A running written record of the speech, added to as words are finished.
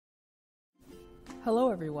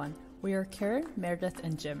Hello everyone, we are Karen, Meredith,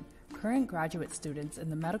 and Jim, current graduate students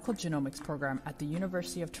in the Medical Genomics program at the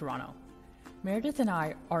University of Toronto. Meredith and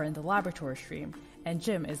I are in the laboratory stream, and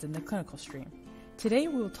Jim is in the clinical stream. Today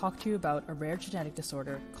we will talk to you about a rare genetic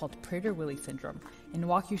disorder called Prader-Willi Syndrome and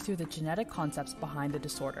walk you through the genetic concepts behind the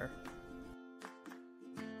disorder.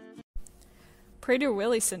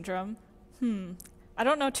 Prader-Willi Syndrome? I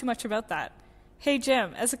don't know too much about that. Hey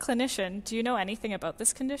Jim, as a clinician, do you know anything about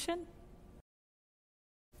this condition?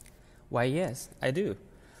 Why yes, I do.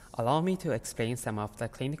 Allow me to explain some of the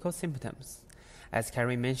clinical symptoms. As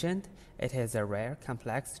Carrie mentioned, it is a rare,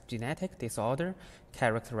 complex genetic disorder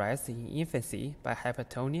characterized in infancy by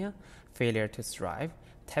hypertonia, failure to thrive,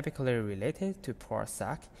 typically related to poor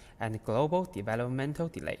suck, and global developmental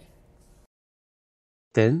delay.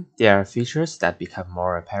 Then, there are features that become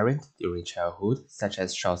more apparent during childhood, such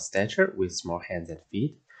as short stature with small hands and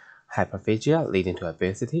feet, hyperphagia leading to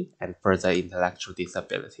obesity, and further intellectual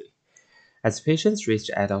disability. As patients reach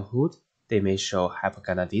adulthood, they may show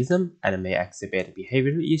hypogonadism and may exhibit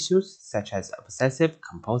behavioral issues such as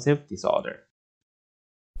obsessive-compulsive disorder.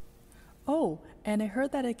 Oh, and I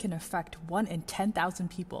heard that it can affect 1 in 10,000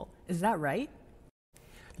 people. Is that right?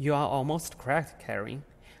 You are almost correct, Karen.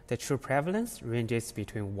 The true prevalence ranges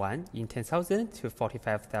between 1 in 10,000 to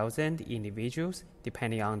 45,000 individuals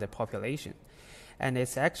depending on the population, and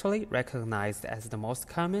is actually recognized as the most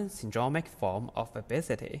common syndromic form of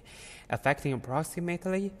obesity, affecting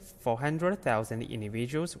approximately 400,000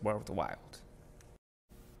 individuals worldwide.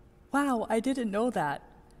 Wow, I didn't know that.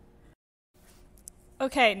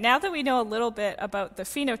 Okay, now that we know a little bit about the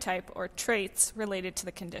phenotype or traits related to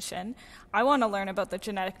the condition, I want to learn about the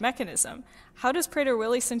genetic mechanism. How does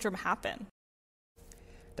Prader-Willi syndrome happen?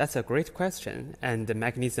 That's a great question, and the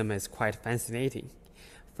mechanism is quite fascinating.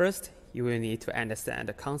 First, you will need to understand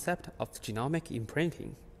the concept of genomic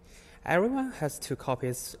imprinting. Everyone has 2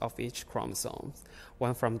 copies of each chromosome,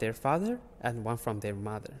 one from their father and one from their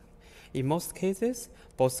mother. In most cases,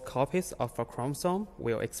 both copies of a chromosome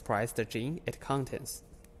will express the gene it contains.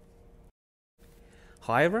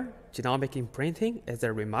 However, genomic imprinting is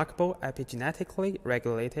a remarkable epigenetically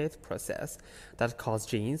regulated process that causes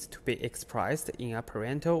genes to be expressed in a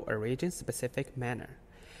parental origin-specific manner.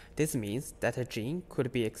 This means that a gene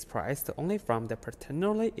could be expressed only from the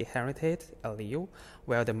paternally inherited allele,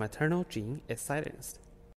 while the maternal gene is silenced.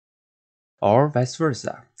 Or vice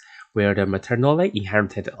versa, where the maternally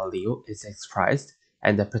inherited allele is expressed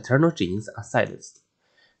and the paternal genes are silenced.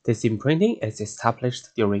 This imprinting is established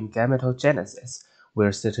during gametogenesis,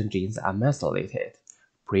 where certain genes are methylated,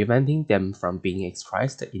 preventing them from being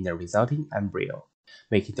expressed in the resulting embryo,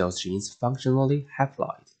 making those genes functionally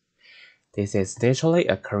haploid. This is naturally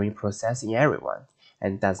occurring process in everyone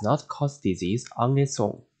and does not cause disease on its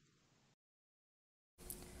own.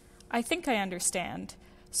 I think I understand.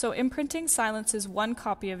 So imprinting silences one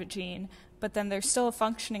copy of a gene, but then there's still a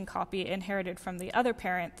functioning copy inherited from the other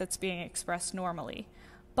parent that's being expressed normally.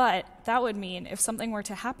 But that would mean if something were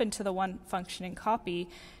to happen to the one functioning copy,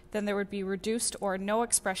 then there would be reduced or no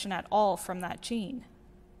expression at all from that gene.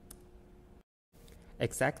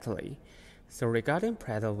 Exactly. So regarding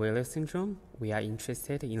Prader-Willi syndrome, we are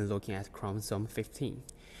interested in looking at chromosome 15.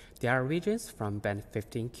 There are regions from band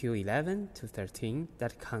 15q11 to 13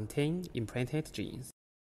 that contain imprinted genes.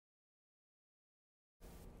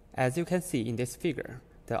 As you can see in this figure,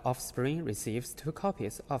 the offspring receives 2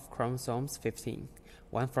 copies of chromosomes 15,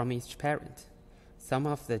 one from each parent. Some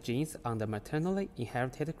of the genes on the maternally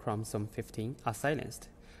inherited chromosome 15 are silenced,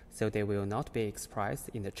 so they will not be expressed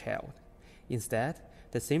in the child. Instead,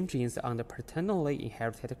 the same genes on the paternally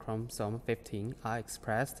inherited chromosome 15 are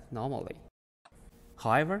expressed normally.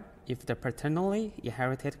 However, if the paternally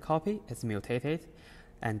inherited copy is mutated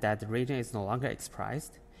and that region is no longer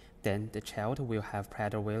expressed, then the child will have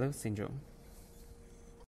Prader-Willi syndrome.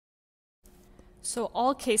 So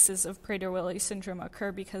all cases of Prader-Willi syndrome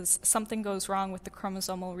occur because something goes wrong with the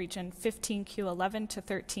chromosomal region 15q11 to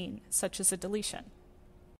 13, such as a deletion.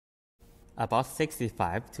 About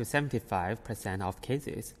 65 to 75% of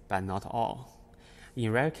cases, but not all.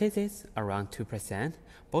 In rare cases, around 2%,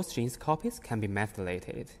 both genes copies can be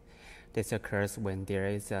methylated. This occurs when there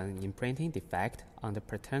is an imprinting defect on the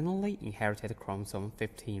paternally inherited chromosome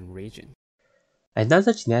 15 region.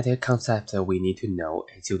 Another genetic concept we need to know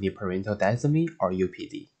is uniparental disomy, or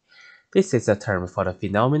UPD. This is a term for the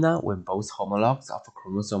phenomena when both homologs of a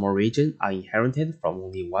chromosomal region are inherited from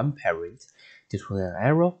only one parent due to an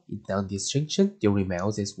error in non-distinction during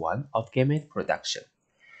meiosis I of gamete production.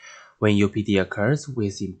 When UPD occurs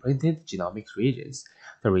with imprinted genomic regions,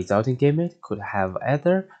 the resulting gamete could have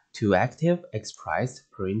either two active expressed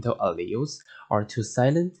parental alleles or two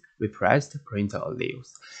silent repressed parental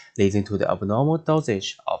alleles, leading to the abnormal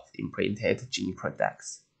dosage of imprinted gene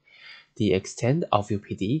products. The extent of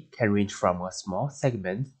UPD can range from a small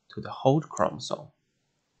segment to the whole chromosome.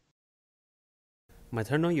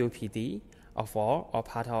 Maternal UPD of all or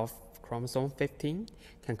part of chromosome 15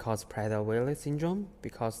 can cause Prader-Willi syndrome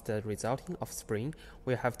because the resulting offspring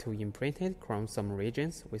will have two imprinted chromosome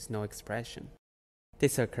regions with no expression.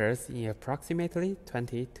 This occurs in approximately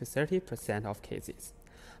 20 to 30% of cases.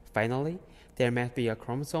 Finally, there might be a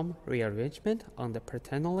chromosome rearrangement on the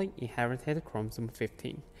paternally inherited chromosome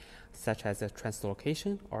 15, such as a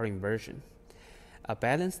translocation or inversion. A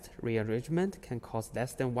balanced rearrangement can cause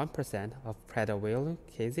less than 1% of Prader-Willi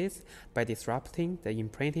cases by disrupting the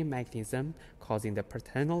imprinting mechanism, causing the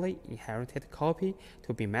paternally inherited copy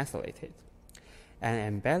to be methylated.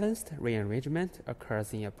 An imbalanced rearrangement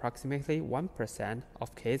occurs in approximately 1%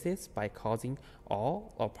 of cases by causing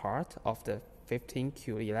all or part of the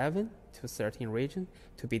 15q11 to 13 region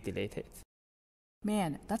to be deleted.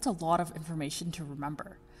 Man, that's a lot of information to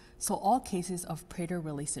remember. So all cases of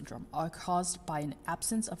Prader-Willi syndrome are caused by an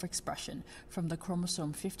absence of expression from the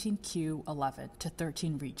chromosome 15q11 to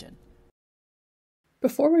 13 region.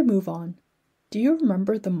 Before we move on, do you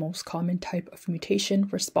remember the most common type of mutation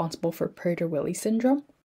responsible for Prader-Willi syndrome?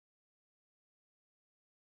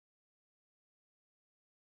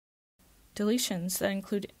 Deletions that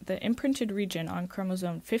include the imprinted region on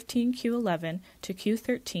chromosome 15q11 to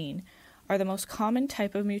q13 are the most common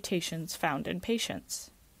type of mutations found in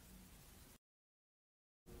patients.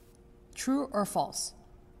 True or false?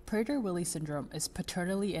 Prader-Willi syndrome is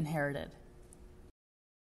paternally inherited.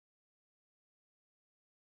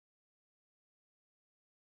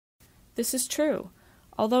 This is true.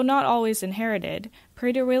 Although not always inherited,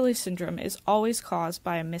 Prader-Willi syndrome is always caused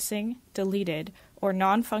by a missing, deleted, or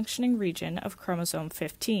non-functioning region of chromosome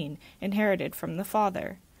 15 inherited from the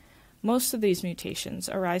father. Most of these mutations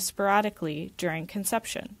arise sporadically during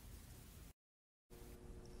conception.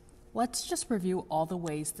 Let's just review all the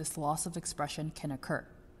ways this loss of expression can occur.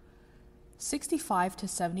 65 to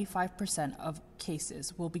 75% of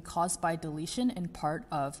cases will be caused by deletion in part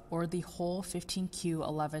of or the whole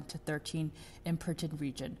 15q11 to 13 imprinted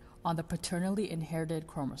region on the paternally inherited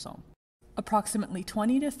chromosome. Approximately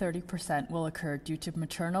 20 to 30% will occur due to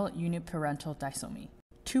maternal uniparental disomy.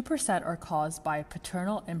 2% are caused by a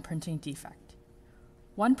paternal imprinting defect.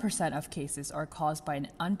 1% of cases are caused by an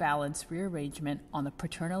unbalanced rearrangement on the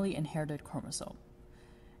paternally inherited chromosome.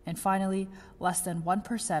 And finally, less than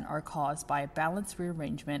 1% are caused by a balanced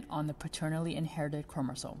rearrangement on the paternally inherited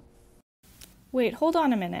chromosome. Wait, hold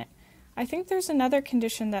on a minute. I think there's another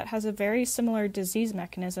condition that has a very similar disease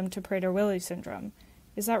mechanism to Prader-Willi syndrome.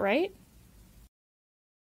 Is that right?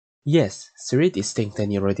 Yes, three distinct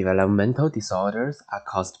neurodevelopmental disorders are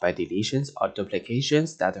caused by deletions or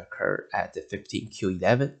duplications that occur at the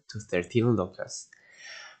 15q11 to 13 locus.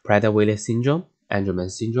 Prader-Willi syndrome,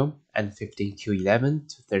 Angelman syndrome, and 15q11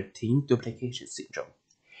 to 13 duplication syndrome.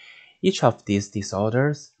 Each of these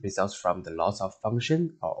disorders results from the loss of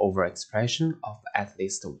function or overexpression of at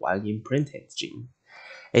least one imprinted gene.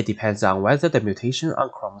 It depends on whether the mutation on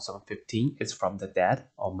chromosome 15 is from the dad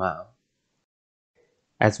or mom.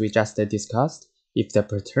 As we just discussed, if the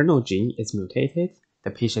paternal gene is mutated,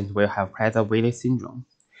 the patient will have Prader-Willi syndrome.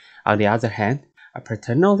 On the other hand, a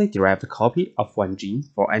paternally derived copy of one gene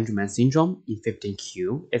for Angelman syndrome in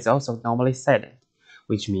 15q is also normally silent,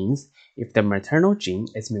 which means if the maternal gene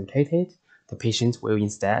is mutated, the patient will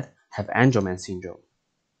instead have Angelman syndrome.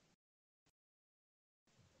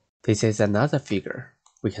 This is another figure.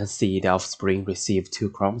 We can see the offspring receive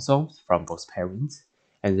two chromosomes from both parents,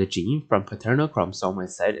 and the gene from paternal chromosome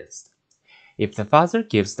is silenced. If the father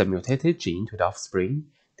gives the mutated gene to the offspring,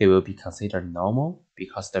 they will be considered normal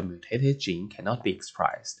because the mutated gene cannot be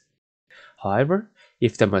expressed. However,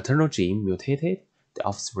 if the maternal gene mutated, the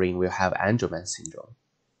offspring will have Angelman syndrome.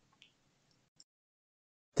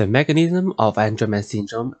 The mechanism of Angelman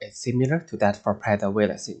syndrome is similar to that for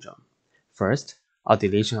Prader-Willi syndrome. First, a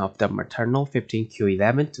deletion of the maternal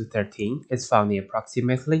 15q11 to 13 is found in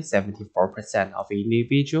approximately 74% of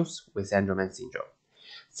individuals with Angelman syndrome.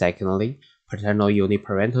 Secondly, paternal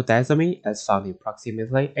uniparental disomy is found in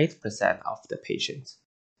approximately 8% of the patients.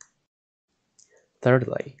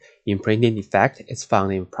 Thirdly, imprinting defect is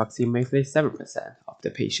found in approximately 7% of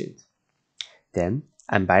the patients. Then,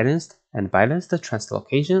 unbalanced and balanced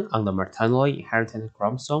translocation on the maternally inherited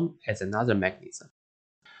chromosome is another mechanism.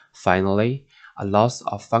 Finally, a loss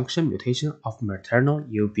of function mutation of maternal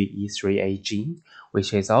UBE3A gene,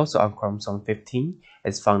 which is also on chromosome 15,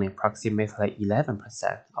 is found in approximately 11%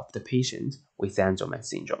 of the patients with Angelman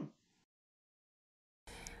syndrome.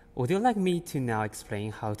 Would you like me to now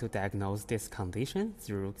explain how to diagnose this condition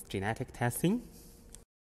through genetic testing?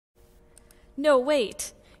 No,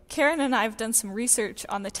 wait. Karen and I have done some research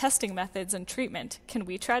on the testing methods and treatment. Can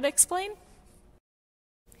we try to explain?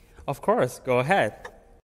 Of course, go ahead.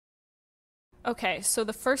 Okay, so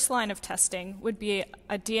the first line of testing would be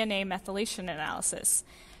a DNA methylation analysis.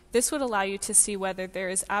 This would allow you to see whether there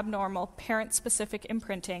is abnormal parent-specific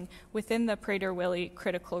imprinting within the Prader-Willi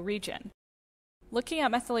critical region. Looking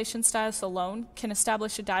at methylation status alone can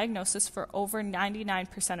establish a diagnosis for over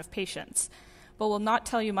 99% of patients, but will not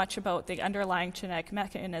tell you much about the underlying genetic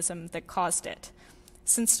mechanism that caused it.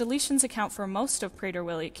 Since deletions account for most of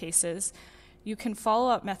Prader-Willi cases, you can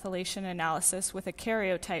follow up methylation analysis with a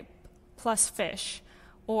karyotype plus FISH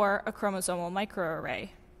or a chromosomal microarray.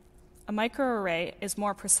 A microarray is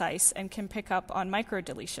more precise and can pick up on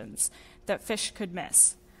microdeletions that FISH could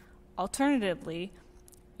miss. Alternatively,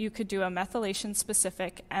 you could do a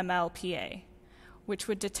methylation-specific MLPA, which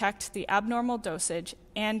would detect the abnormal dosage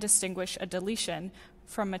and distinguish a deletion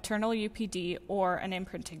from maternal UPD or an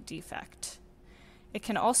imprinting defect. It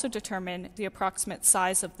can also determine the approximate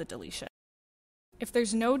size of the deletion. If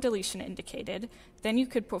there's no deletion indicated, then you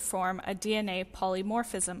could perform a DNA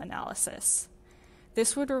polymorphism analysis.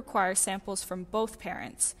 This would require samples from both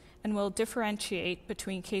parents and will differentiate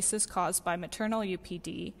between cases caused by maternal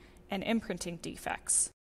UPD and imprinting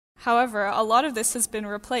defects. However, a lot of this has been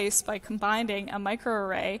replaced by combining a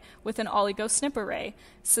microarray with an oligo-SNP array,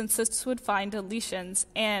 since this would find deletions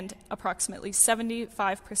and approximately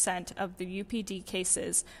 75% of the UPD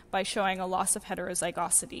cases by showing a loss of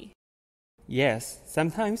heterozygosity. Yes,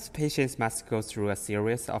 sometimes patients must go through a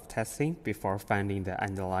series of testing before finding the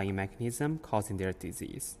underlying mechanism causing their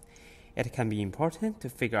disease. It can be important to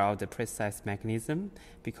figure out the precise mechanism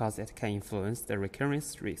because it can influence the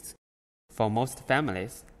recurrence risk. For most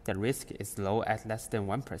families, the risk is low at less than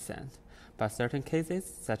 1%, but certain cases,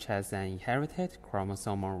 such as an inherited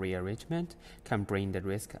chromosomal rearrangement, can bring the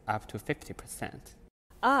risk up to 50%.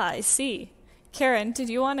 Ah, I see. Karen, did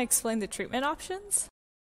you want to explain the treatment options?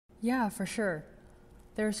 Yeah, for sure.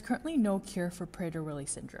 There is currently no cure for Prader-Willi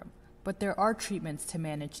syndrome, but there are treatments to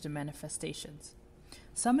manage the manifestations.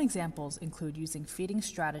 Some examples include using feeding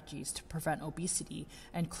strategies to prevent obesity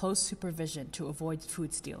and close supervision to avoid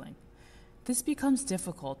food stealing. This becomes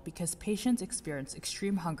difficult because patients experience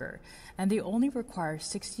extreme hunger and they only require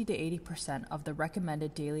 60 to 80% of the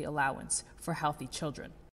recommended daily allowance for healthy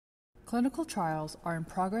children. Clinical trials are in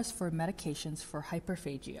progress for medications for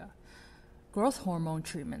hyperphagia. Growth hormone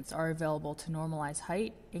treatments are available to normalize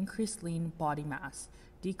height, increase lean body mass,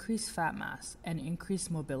 decrease fat mass, and increase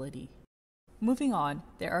mobility. Moving on,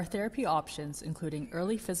 there are therapy options including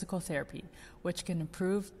early physical therapy, which can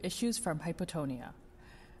improve issues from hypotonia.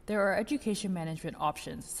 There are education management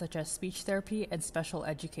options such as speech therapy and special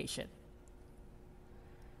education.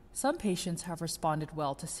 Some patients have responded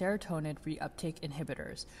well to serotonin reuptake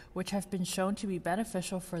inhibitors, which have been shown to be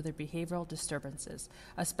beneficial for their behavioral disturbances,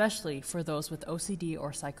 especially for those with OCD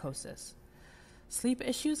or psychosis. Sleep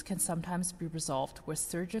issues can sometimes be resolved with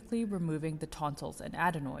surgically removing the tonsils and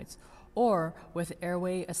adenoids, or with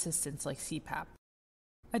airway assistance like CPAP.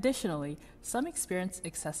 Additionally, some experience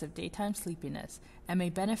excessive daytime sleepiness and may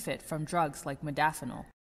benefit from drugs like modafinil.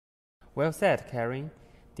 Well said, Karen.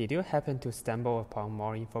 Did you happen to stumble upon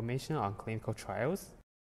more information on clinical trials?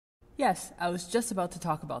 Yes, I was just about to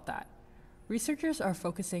talk about that. Researchers are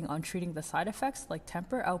focusing on treating the side effects like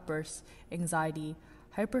temper outbursts, anxiety,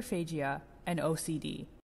 hyperphagia, and OCD.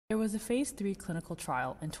 There was a phase 3 clinical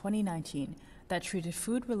trial in 2019 that treated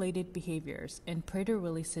food-related behaviors in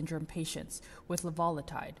Prader-Willi syndrome patients with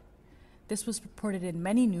levolitide. This was reported in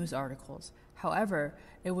many news articles. However,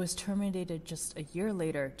 it was terminated just a year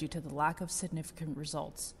later due to the lack of significant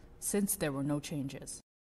results, since there were no changes.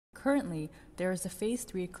 Currently, there is a phase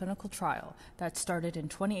 3 clinical trial that started in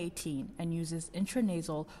 2018 and uses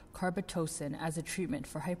intranasal carbetocin as a treatment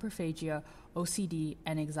for hyperphagia, OCD,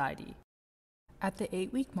 and anxiety. At the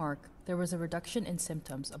 8-week mark, there was a reduction in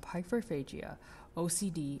symptoms of hyperphagia,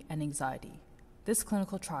 OCD, and anxiety. This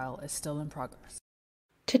clinical trial is still in progress.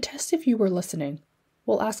 To test if you were listening,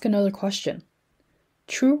 we'll ask another question.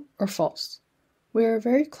 True or false? We are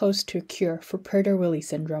very close to a cure for Prader-Willi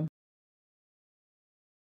syndrome.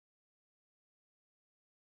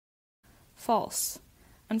 False.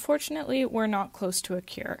 Unfortunately, we're not close to a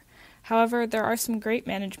cure. However, there are some great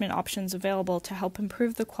management options available to help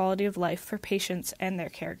improve the quality of life for patients and their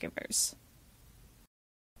caregivers.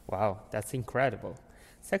 Wow, that's incredible.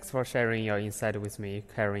 Thanks for sharing your insight with me,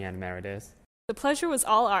 Karen and Meredith. The pleasure was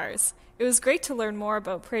all ours. It was great to learn more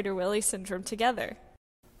about Prader-Willi syndrome together.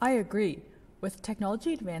 I agree. With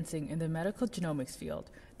technology advancing in the medical genomics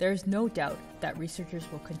field, there is no doubt that researchers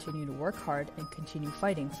will continue to work hard and continue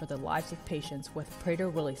fighting for the lives of patients with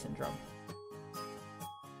Prader-Willi syndrome.